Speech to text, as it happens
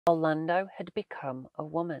Orlando had become a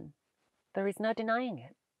woman. There is no denying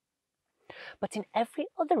it. But in every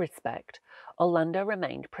other respect, Orlando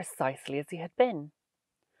remained precisely as he had been.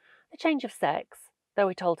 The change of sex, though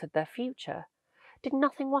it altered their future, did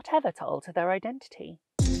nothing whatever to alter their identity.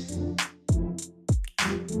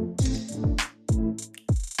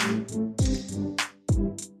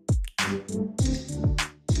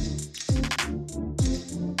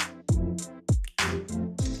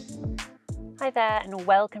 Hi there, and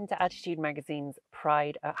welcome to Attitude Magazine's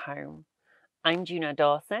Pride at Home. I'm Juno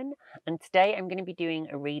Dawson, and today I'm going to be doing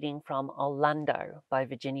a reading from Orlando by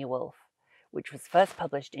Virginia Woolf, which was first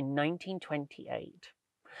published in 1928.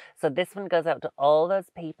 So this one goes out to all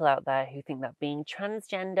those people out there who think that being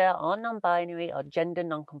transgender or non-binary or gender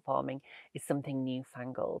non-conforming is something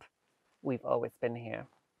newfangled. We've always been here.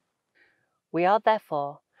 We are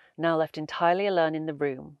therefore now left entirely alone in the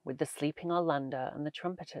room with the sleeping Orlando and the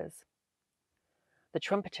trumpeters. The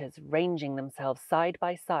trumpeters, ranging themselves side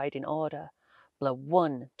by side in order, blow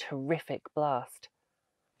one terrific blast.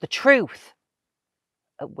 The truth!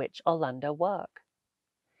 At which Orlando woke.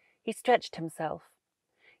 He stretched himself.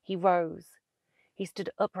 He rose. He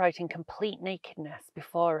stood upright in complete nakedness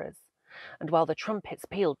before us, and while the trumpets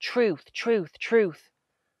pealed, "Truth, truth, truth,"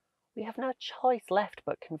 we have no choice left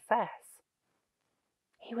but confess.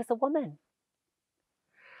 He was a woman.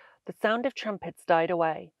 The sound of trumpets died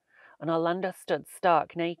away, and Orlando stood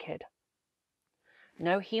stark naked.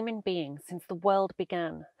 No human being since the world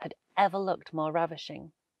began had ever looked more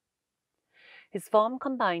ravishing. His form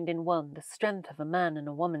combined in one the strength of a man and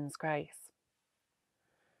a woman's grace.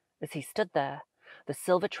 As he stood there, the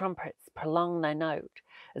silver trumpets prolonged their note,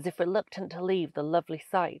 as if reluctant to leave the lovely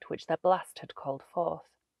sight which their blast had called forth.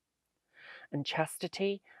 And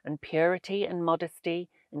chastity and purity and modesty,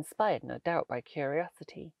 inspired no doubt by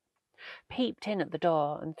curiosity, peeped in at the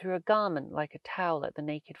door and threw a garment like a towel at the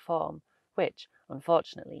naked form, which,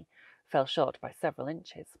 unfortunately, fell short by several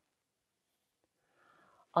inches.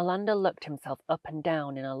 Orlando looked himself up and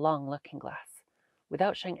down in a long looking-glass,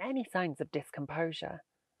 without showing any signs of discomposure,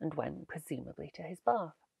 and went, presumably, to his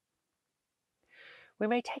bath. We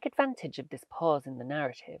may take advantage of this pause in the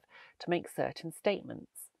narrative to make certain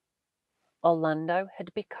statements. Orlando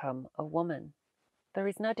had become a woman. There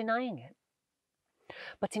is no denying it.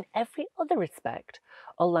 But in every other respect,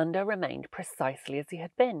 Orlando remained precisely as he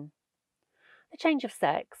had been. The change of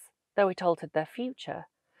sex, though it altered their future,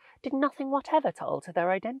 did nothing whatever to alter their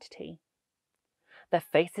identity. Their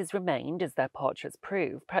faces remained, as their portraits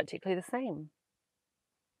prove, practically the same.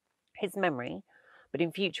 His memory, but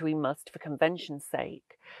in future we must, for convention's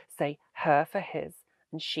sake, say her for his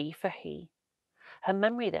and she for he. Her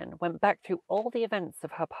memory then went back through all the events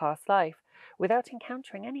of her past life without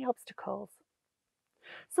encountering any obstacles.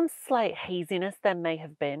 Some slight haziness there may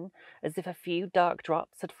have been, as if a few dark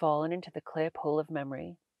drops had fallen into the clear pool of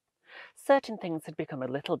memory. Certain things had become a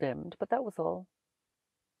little dimmed, but that was all.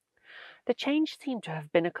 The change seemed to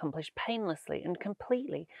have been accomplished painlessly and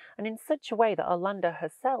completely, and in such a way that Orlando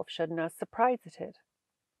herself showed no surprise at it.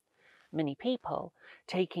 Many people,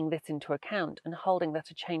 taking this into account and holding that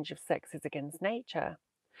a change of sex is against nature,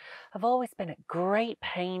 have always been at great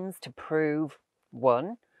pains to prove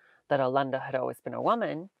 1. That Orlando had always been a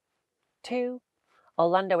woman, 2.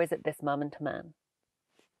 Orlando is at this moment a man.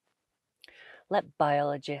 Let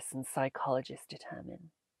biologists and psychologists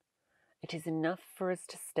determine. It is enough for us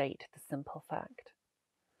to state the simple fact.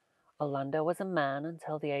 Orlando was a man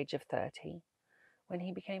until the age of 30, when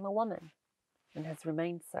he became a woman, and has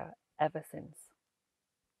remained so ever since.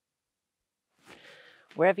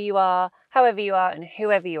 Wherever you are, however you are, and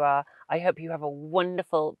whoever you are, I hope you have a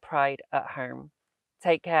wonderful Pride at home.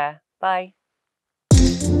 Take care. Bye.